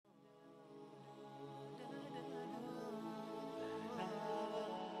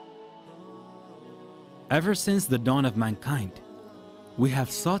Ever since the dawn of mankind, we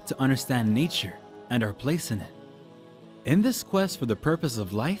have sought to understand nature and our place in it. In this quest for the purpose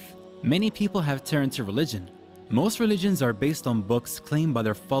of life, many people have turned to religion. Most religions are based on books claimed by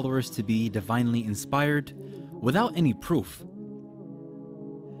their followers to be divinely inspired, without any proof.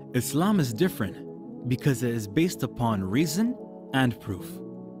 Islam is different because it is based upon reason and proof.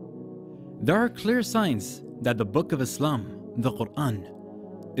 There are clear signs that the Book of Islam, the Qur'an,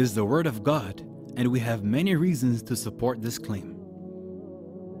 is the Word of God, and we have many reasons to support this claim.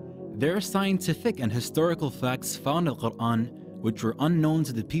 There are scientific and historical facts found in the Qur'an which were unknown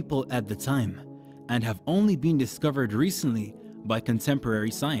to the people at the time and have only been discovered recently by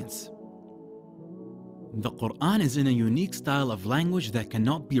contemporary science. The Qur'an is in a unique style of language that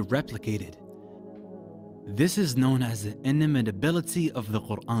cannot be replicated. This is known as the inimitability of the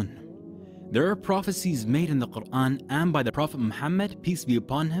Qur'an. There are prophecies made in the Qur'an and by the Prophet Muhammad, peace be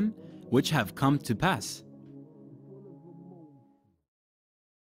upon him, which have come to pass.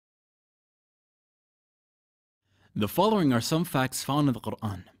 The following are some facts found in the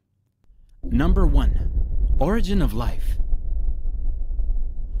Qur'an. Number 1. Origin of life.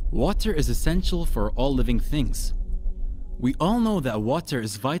 Water is essential for all living things. We all know that water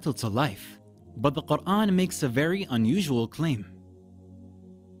is vital to life, but the Qur'an makes a very unusual claim.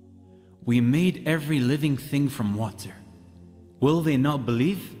 We made every living thing from water. Will they not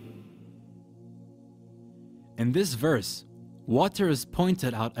believe? In this verse, water is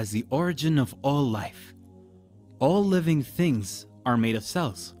pointed out as the origin of all life. All living things are made of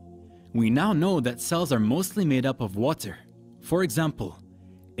cells. We now know that cells are mostly made up of water. For example,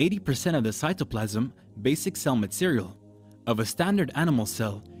 80% of the cytoplasm, basic cell material, of a standard animal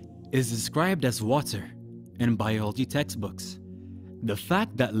cell is described as water in biology textbooks. The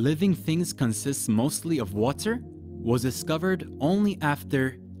fact that living things consist mostly of water was discovered only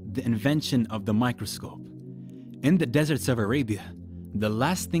after the invention of the microscope. In the deserts of Arabia, the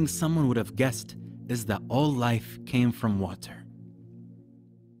last thing someone would have guessed is that all life came from water.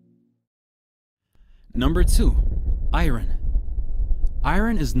 Number 2. Iron.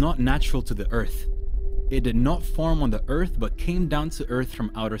 Iron is not natural to the earth. It did not form on the earth but came down to earth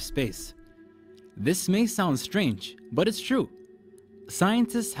from outer space. This may sound strange, but it's true.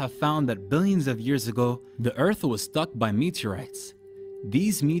 Scientists have found that billions of years ago, the earth was struck by meteorites.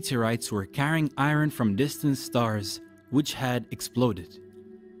 These meteorites were carrying iron from distant stars which had exploded.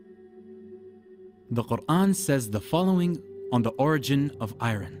 The Qur'an says the following on the origin of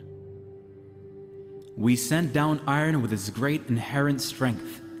iron. We sent down iron with its great inherent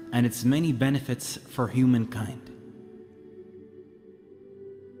strength and its many benefits for humankind.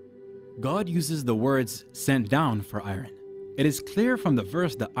 God uses the words sent down for iron. It is clear from the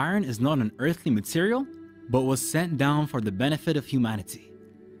verse that iron is not an earthly material, but was sent down for the benefit of humanity.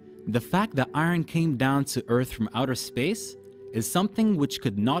 The fact that iron came down to earth from outer space is something which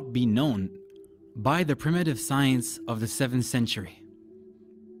could not be known by the primitive science of the 7th century.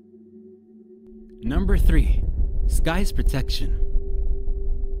 Number 3. Sky's protection.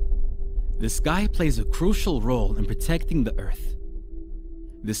 The sky plays a crucial role in protecting the earth.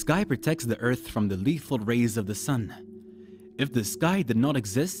 The sky protects the earth from the lethal rays of the sun. If the sky did not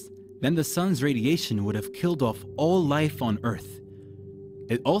exist, then the sun's radiation would have killed off all life on earth.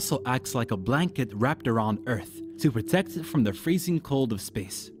 It also acts like a blanket wrapped around earth to protect it from the freezing cold of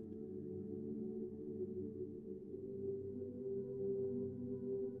space.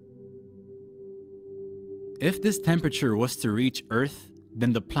 If this temperature was to reach Earth,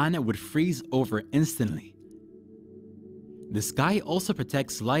 then the planet would freeze over instantly. The sky also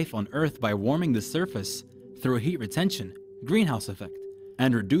protects life on Earth by warming the surface through heat retention, greenhouse effect,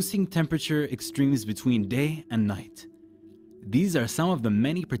 and reducing temperature extremes between day and night. These are some of the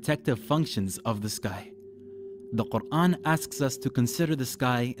many protective functions of the sky. The Qur'an asks us to consider the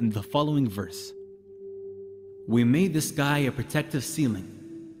sky in the following verse. We made the sky a protective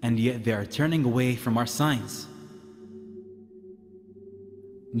ceiling, and yet they are turning away from our signs.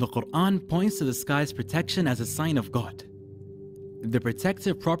 The Qur'an points to the sky's protection as a sign of God. The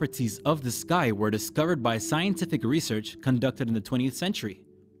protective properties of the sky were discovered by scientific research conducted in the 20th century.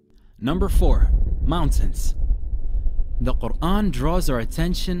 Number 4. Mountains. The Qur'an draws our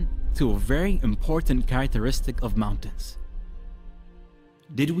attention to a very important characteristic of mountains.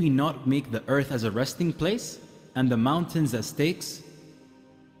 Did we not make the earth as a resting place and the mountains as stakes?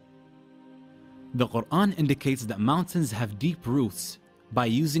 The Qur'an indicates that mountains have deep roots by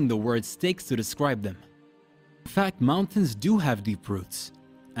using the word stakes to describe them. In fact, mountains do have deep roots,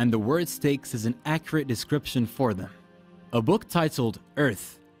 and the word stakes is an accurate description for them. A book titled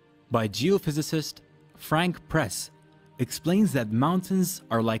Earth by geophysicist Frank Press explains that mountains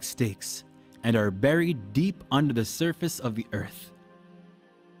are like stakes, and are buried deep under the surface of the earth.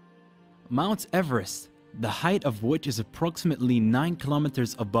 Mount Everest, the height of which is approximately 9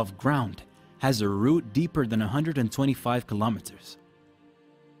 kilometers above ground, has a root deeper than 125 kilometers.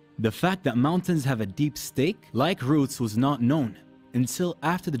 The fact that mountains have a deep stake-like roots was not known until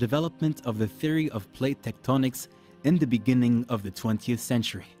after the development of the theory of plate tectonics in the beginning of the 20th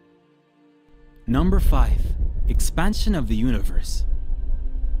century. Number 5. Expansion of the universe.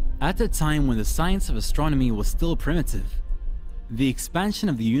 At the time when the science of astronomy was still primitive, the expansion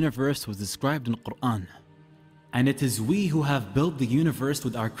of the universe was described in Qur'an. And it is we who have built the universe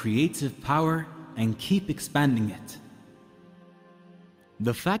with our creative power and keep expanding it.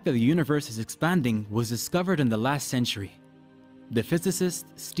 The fact that the universe is expanding was discovered in the last century. The physicist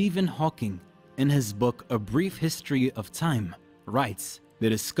Stephen Hawking, in his book A Brief History of Time, writes, "The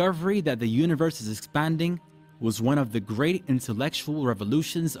discovery that the universe is expanding was one of the great intellectual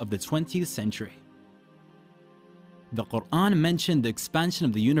revolutions of the 20th century." The Qur'an mentioned the expansion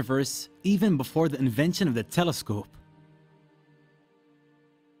of the universe even before the invention of the telescope.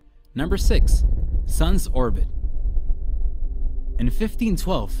 Number 6. Sun's orbit. In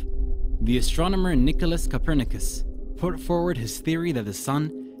 1512, the astronomer Nicholas Copernicus put forward his theory that the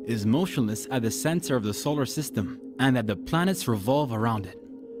sun is motionless at the center of the solar system and that the planets revolve around it.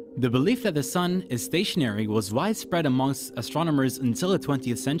 The belief that the sun is stationary was widespread amongst astronomers until the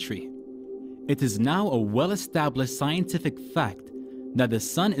 20th century. It is now a well-established scientific fact that the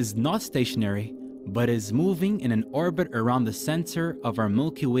sun is not stationary but is moving in an orbit around the center of our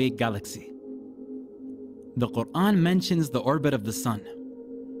Milky Way galaxy. The Qur'an mentions the orbit of the sun.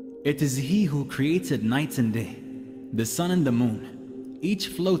 It is He who created night and day, the sun and the moon, each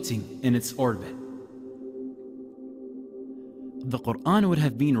floating in its orbit. The Qur'an would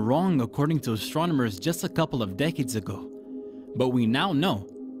have been wrong according to astronomers just a couple of decades ago, but we now know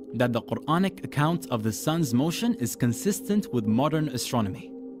that the Qur'anic account of the sun's motion is consistent with modern astronomy.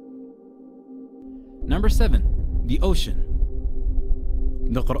 Number 7. The ocean.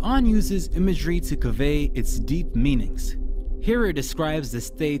 The Qur'an uses imagery to convey its deep meanings. Here it describes the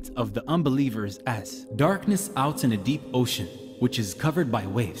state of the unbelievers as darkness out in a deep ocean, which is covered by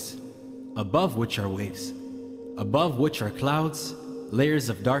waves, above which are waves, above which are clouds, layers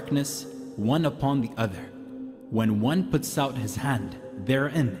of darkness, one upon the other. When one puts out his hand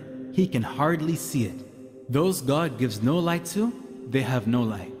therein, he can hardly see it. Those God gives no light to, they have no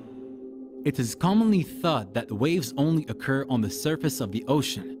light. It is commonly thought that waves only occur on the surface of the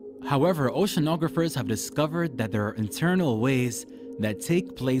ocean. However, oceanographers have discovered that there are internal waves that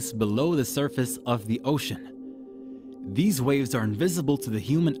take place below the surface of the ocean. These waves are invisible to the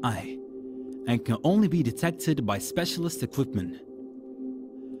human eye and can only be detected by specialist equipment.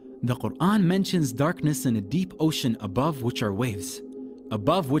 The Qur'an mentions darkness in a deep ocean above which are waves,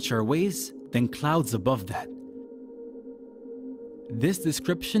 then clouds above that. This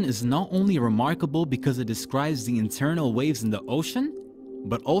description is not only remarkable because it describes the internal waves in the ocean,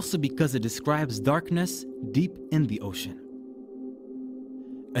 but also because it describes darkness deep in the ocean.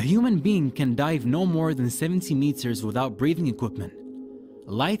 A human being can dive no more than 70 meters without breathing equipment.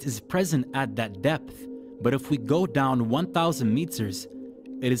 Light is present at that depth, but if we go down 1,000 meters,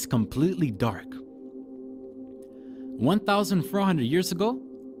 it is completely dark. 1,400 years ago,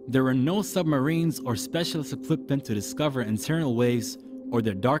 there were no submarines or specialist equipment to discover internal waves or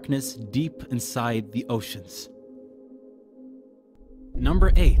the darkness deep inside the oceans.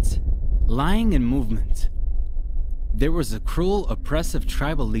 Number 8. Lying in movement. There was a cruel, oppressive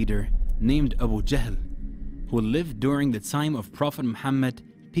tribal leader named Abu Jahl, who lived during the time of Prophet Muhammad,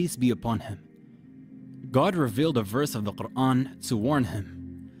 peace be upon him. God revealed a verse of the Qur'an to warn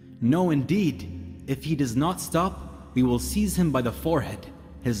him. No, indeed, if he does not stop, we will seize him by the forehead,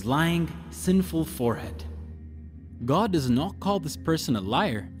 his lying, sinful forehead. God does not call this person a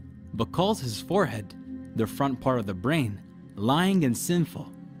liar, but calls his forehead, the front part of the brain, lying and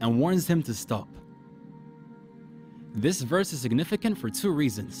sinful, and warns him to stop. This verse is significant for two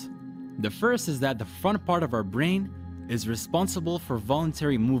reasons. The first is that the front part of our brain is responsible for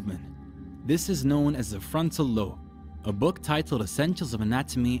voluntary movement. This is known as the frontal lobe. A book titled Essentials of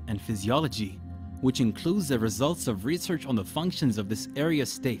Anatomy and Physiology, which includes the results of research on the functions of this area,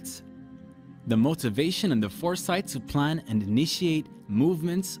 states, the motivation and the foresight to plan and initiate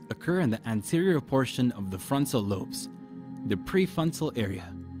movements occur in the anterior portion of the frontal lobes, the prefrontal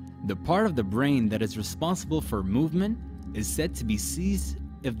area. The part of the brain that is responsible for movement is said to be seized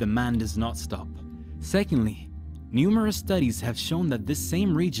if the man does not stop. Secondly, numerous studies have shown that this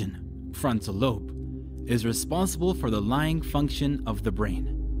same region, frontal lobe, is responsible for the lying function of the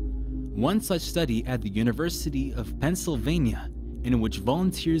brain. One such study at the University of Pennsylvania in which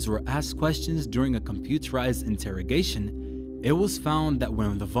volunteers were asked questions during a computerized interrogation, it was found that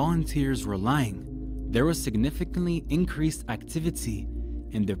when the volunteers were lying, there was significantly increased activity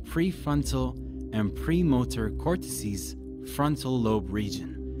in the prefrontal and premotor cortices frontal lobe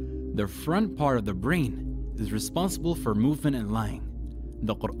region. The front part of the brain is responsible for movement and lying.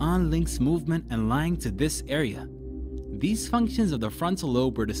 The Qur'an links movement and lying to this area. These functions of the frontal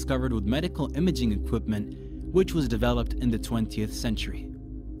lobe were discovered with medical imaging equipment, which was developed in the 20th century.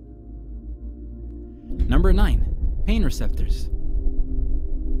 Number 9. Pain receptors.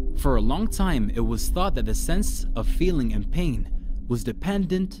 For a long time, it was thought that the sense of feeling and pain was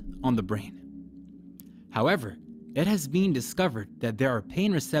dependent on the brain. However, it has been discovered that there are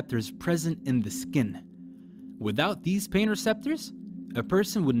pain receptors present in the skin. Without these pain receptors, a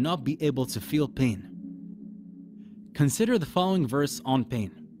person would not be able to feel pain. Consider the following verse on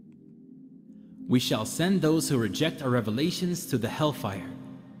pain. We shall send those who reject our revelations to the hellfire.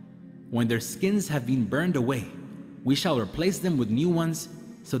 When their skins have been burned away, we shall replace them with new ones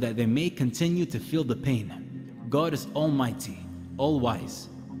so that they may continue to feel the pain. God is almighty, all-wise.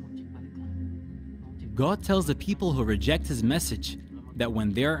 God tells the people who reject His message that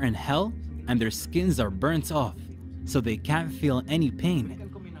when they are in hell and their skins are burnt off so they can't feel any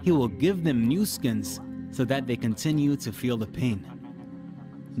pain, He will give them new skins so that they continue to feel the pain.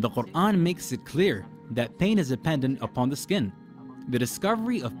 The Qur'an makes it clear that pain is dependent upon the skin. The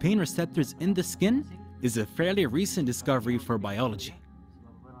discovery of pain receptors in the skin is a fairly recent discovery for biology.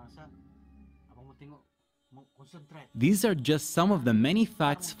 These are just some of the many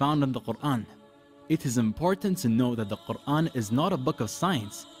facts found in the Qur'an. It is important to know that the Qur'an is not a book of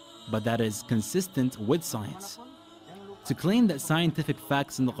science, but that it is consistent with science. To claim that scientific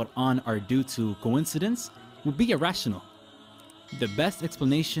facts in the Qur'an are due to coincidence would be irrational. The best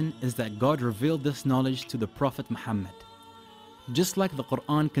explanation is that God revealed this knowledge to the Prophet Muhammad. Just like the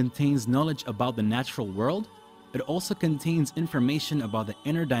Qur'an contains knowledge about the natural world, it also contains information about the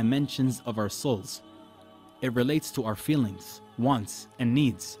inner dimensions of our souls. It relates to our feelings, wants, and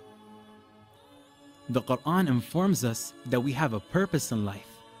needs. The Qur'an informs us that we have a purpose in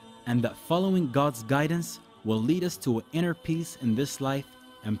life, and that following God's guidance will lead us to an inner peace in this life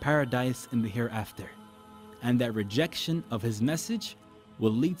and paradise in the hereafter, and that rejection of His message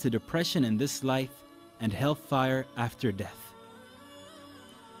will lead to depression in this life and hellfire after death.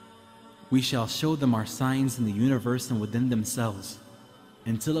 We shall show them our signs in the universe and within themselves,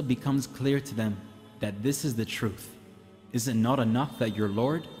 until it becomes clear to them that this is the truth. Is it not enough that your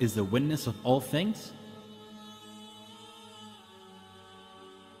Lord is the witness of all things?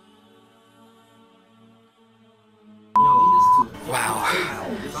 Wow,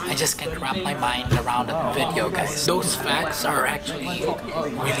 I just can't wrap my mind around that video, guys. Those facts are actually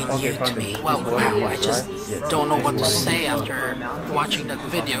really new to me. Well, wow, I just don't know what to say after watching that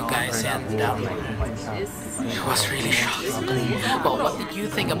video, guys, and it was really shocking. Well, what did you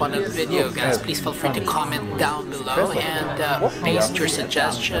think about that video, guys? Please feel free to comment down below and paste your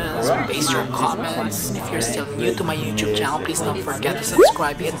suggestions, paste your comments. If you're still new to my YouTube channel, please don't forget to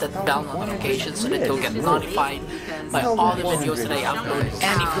subscribe, hit that bell notification so that you'll get notified by all the videos that I upload.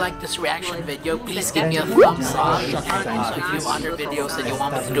 And if you like this reaction video, please give me a thumbs up. And also if you have other videos that you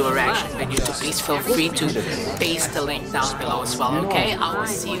want me to do a reaction video to, please feel free to paste the link down below as well, okay? I will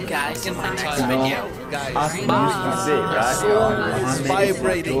see you guys in my next video. It's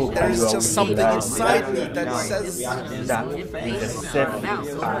vibrating. There is just something inside me that says, how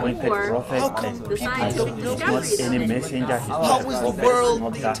come people don't know this? How is the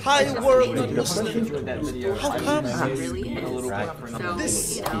world, the entire world not listening? How come?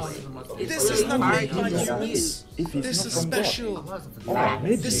 This is not made by humans. This is special.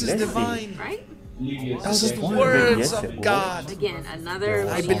 This is divine. This is the words of God. Again, another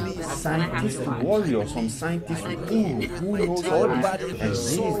I believe scientists, warriors, some scientists who knows all this, and he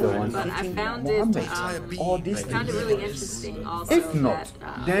is the one but I teaching found Muhammad all these I found it things. really interesting also. If not,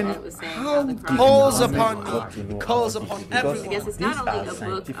 that, then it was saying how the did Quran calls is upon Muhammad me, know calls all upon this? Because I guess it's these not only are a book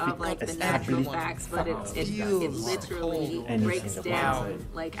scientific of like the natural established facts, but it feels literally cold. breaks Anything down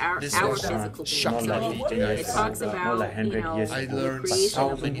like our This physical is not being. like It talks about, you know, I the learned creation so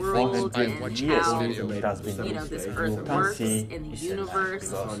of the many world things by and watching years how, this video. it has been you know, this you earth can works see in the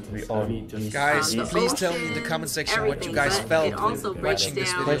universe. we all need Guys, the please tell me in the ocean, comment section what you guys everything, felt but it also breaks watching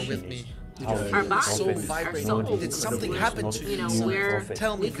this down video with me. our bodies, so our vibrant. souls. Did something happen to you? Where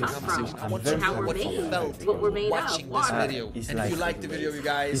Tell me we come from, I want to how know we're what you made, felt what we're made watching of. this Why? video. It's And if you like the video, you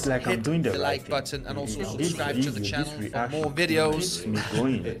guys, like I'm hit doing the the right like thing. button and also This subscribe to the video, channel this for reaction more videos. keeps me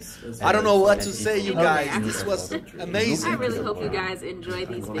going. I don't know what to And say, it you helps guys. me This a was lot. amazing. I really hope you guys enjoy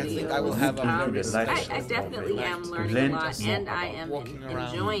these videos. I think I will have a very I definitely am learning a lot, and I am walking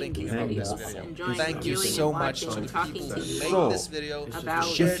around enjoying thinking these about this videos, video. enjoying Thank you viewing so and much watching to and the talking people to who you made this video, about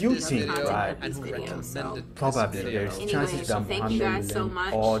shared you this think, video, right, and who these videos. So recommended probably this video. there's chances that I'm thank you guys so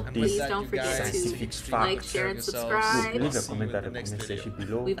much. all Please these don't forget scientific to facts. like, share, and Look, subscribe. leave a comment at the comment section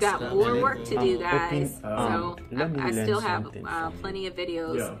below. We've got more work to do, guys. So let me I learn still have something from plenty of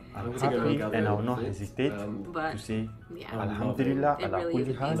videos I'm to happy go. and I will not hesitate But to say yeah, Alhamdulillah it ala really is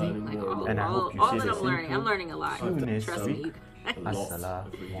kulli hal, amazing. Like and I hope you all say that the I'm same learning, I'm too. learning a lot. See you next Trust me. week.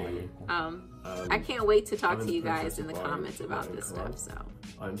 Assalamu alaikum. I can't wait to talk to you guys in the comments about this stuff. So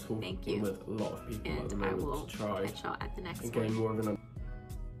I'm talking thank you, with a lot of people at the and I moment will to try catch y'all at the next and one. gain more of an